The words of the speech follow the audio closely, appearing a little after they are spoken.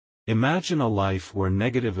Imagine a life where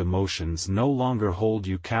negative emotions no longer hold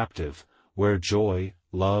you captive, where joy,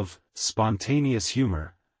 love, spontaneous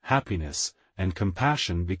humor, happiness, and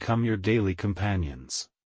compassion become your daily companions.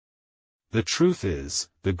 The truth is,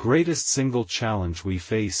 the greatest single challenge we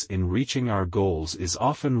face in reaching our goals is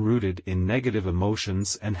often rooted in negative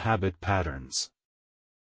emotions and habit patterns.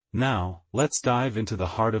 Now, let's dive into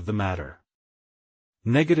the heart of the matter.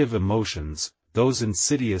 Negative emotions, those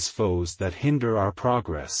insidious foes that hinder our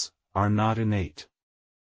progress, are not innate.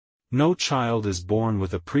 No child is born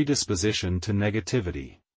with a predisposition to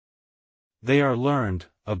negativity. They are learned,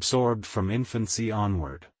 absorbed from infancy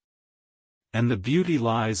onward. And the beauty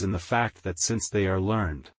lies in the fact that since they are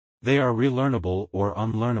learned, they are relearnable or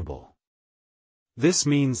unlearnable. This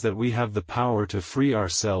means that we have the power to free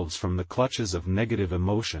ourselves from the clutches of negative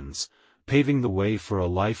emotions, paving the way for a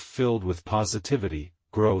life filled with positivity,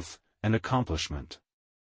 growth, and accomplishment.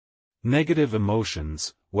 Negative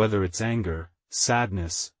emotions, whether it's anger,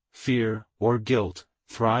 sadness, fear, or guilt,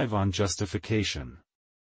 thrive on justification.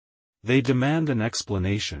 They demand an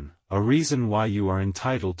explanation, a reason why you are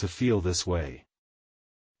entitled to feel this way.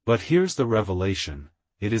 But here's the revelation: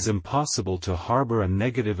 it is impossible to harbor a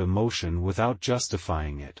negative emotion without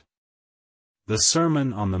justifying it. The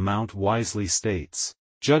Sermon on the Mount wisely states,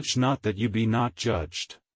 "Judge not that you be not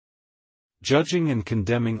judged." Judging and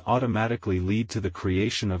condemning automatically lead to the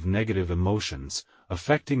creation of negative emotions,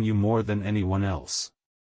 affecting you more than anyone else.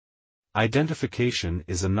 Identification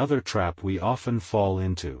is another trap we often fall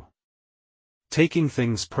into. Taking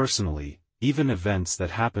things personally, even events that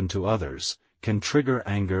happen to others, can trigger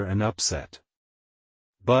anger and upset.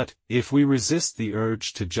 But, if we resist the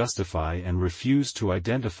urge to justify and refuse to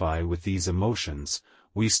identify with these emotions,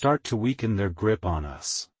 we start to weaken their grip on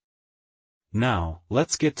us. Now,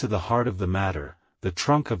 let's get to the heart of the matter, the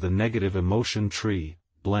trunk of the negative emotion tree: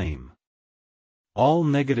 blame. All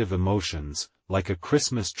negative emotions, like a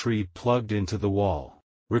Christmas tree plugged into the wall,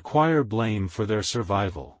 require blame for their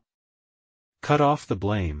survival. Cut off the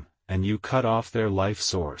blame, and you cut off their life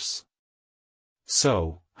source.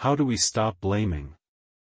 So, how do we stop blaming?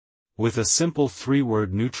 With a simple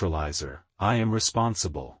 3-word neutralizer: I am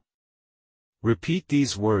responsible. Repeat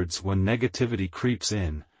these words when negativity creeps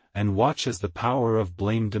in, and watch as the power of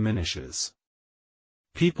blame diminishes.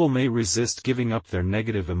 People may resist giving up their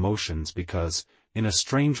negative emotions because, in a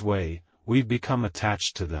strange way, we've become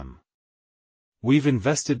attached to them. We've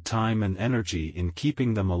invested time and energy in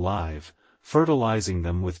keeping them alive, fertilizing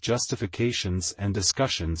them with justifications and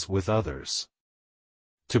discussions with others.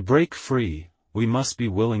 To break free, we must be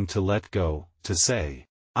willing to let go, to say,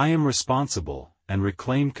 "I am responsible," and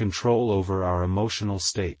reclaim control over our emotional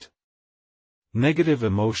state. Negative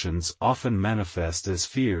emotions often manifest as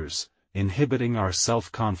fears, inhibiting our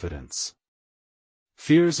self-confidence.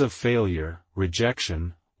 Fears of failure,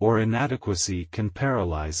 rejection, or inadequacy can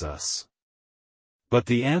paralyze us. But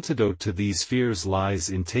the antidote to these fears lies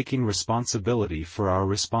in taking responsibility for our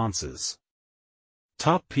responses.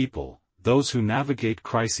 Top people, those who navigate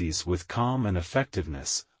crises with calm and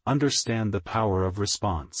effectiveness, understand the power of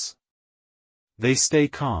response. They stay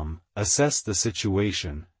calm, assess the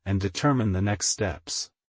situation, and determine the next steps.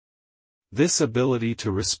 This ability to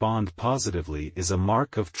respond positively is a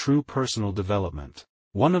mark of true personal development.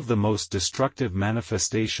 One of the most destructive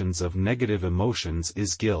manifestations of negative emotions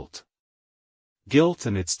is guilt. Guilt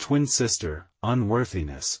and its twin sister,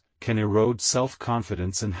 unworthiness, can erode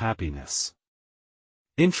self-confidence and happiness.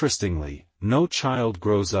 Interestingly, no child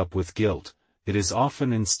grows up with guilt. It is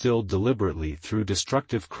often instilled deliberately through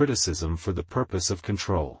destructive criticism for the purpose of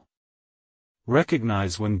control.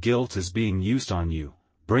 Recognize when guilt is being used on you,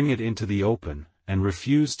 bring it into the open, and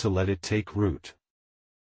refuse to let it take root.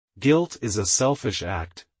 Guilt is a selfish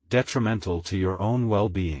act, detrimental to your own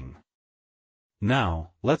well-being.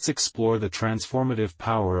 Now, let's explore the transformative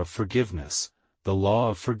power of forgiveness, the law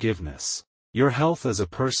of forgiveness. Your health as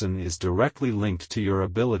a person is directly linked to your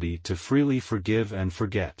ability to freely forgive and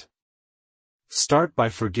forget. Start by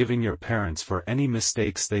forgiving your parents for any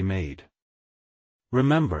mistakes they made.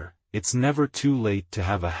 Remember, it's never too late to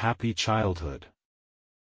have a happy childhood.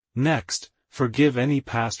 Next, forgive any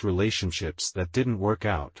past relationships that didn't work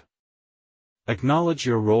out. Acknowledge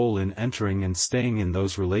your role in entering and staying in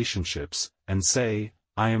those relationships, and say,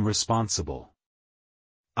 "I am responsible.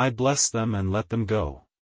 I bless them and let them go."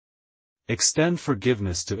 Extend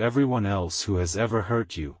forgiveness to everyone else who has ever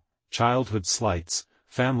hurt you: childhood slights,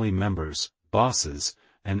 family members, bosses,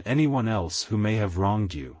 and anyone else who may have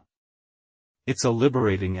wronged you. It's a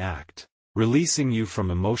liberating act, releasing you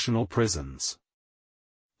from emotional prisons.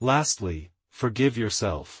 Lastly, forgive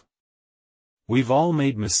yourself. We've all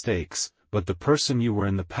made mistakes, but the person you were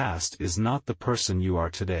in the past is not the person you are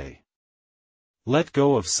today. Let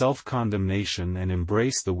go of self-condemnation and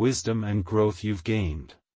embrace the wisdom and growth you've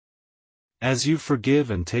gained. As you forgive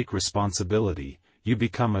and take responsibility, you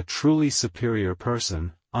become a truly superior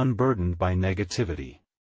person, unburdened by negativity.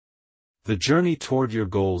 The journey toward your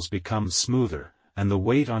goals becomes smoother, and the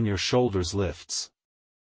weight on your shoulders lifts.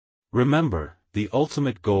 Remember, the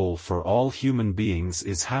ultimate goal for all human beings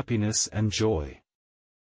is happiness and joy.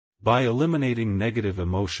 By eliminating negative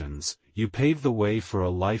emotions, you pave the way for a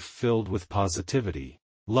life filled with positivity,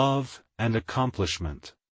 love, and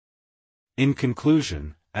accomplishment. In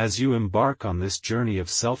conclusion, as you embark on this journey of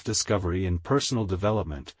self-discovery and personal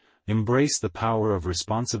development, embrace the power of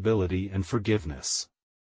responsibility and forgiveness.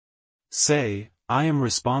 Say, "I am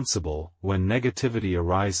responsible," when negativity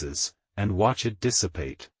arises, and watch it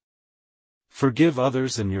dissipate. Forgive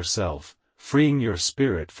others and yourself, freeing your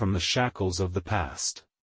spirit from the shackles of the past.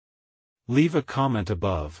 Leave a comment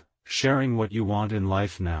above, sharing what you want in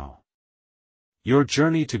life now. Your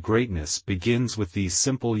journey to greatness begins with these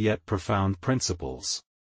simple yet profound principles.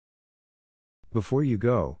 Before you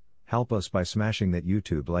go, help us by smashing that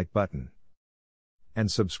YouTube like button. And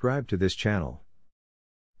subscribe to this channel,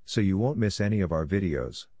 so you won't miss any of our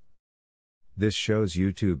videos. This shows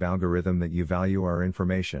YouTube algorithm that you value our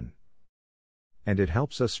information. And it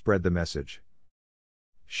helps us spread the message.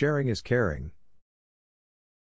 Sharing is caring.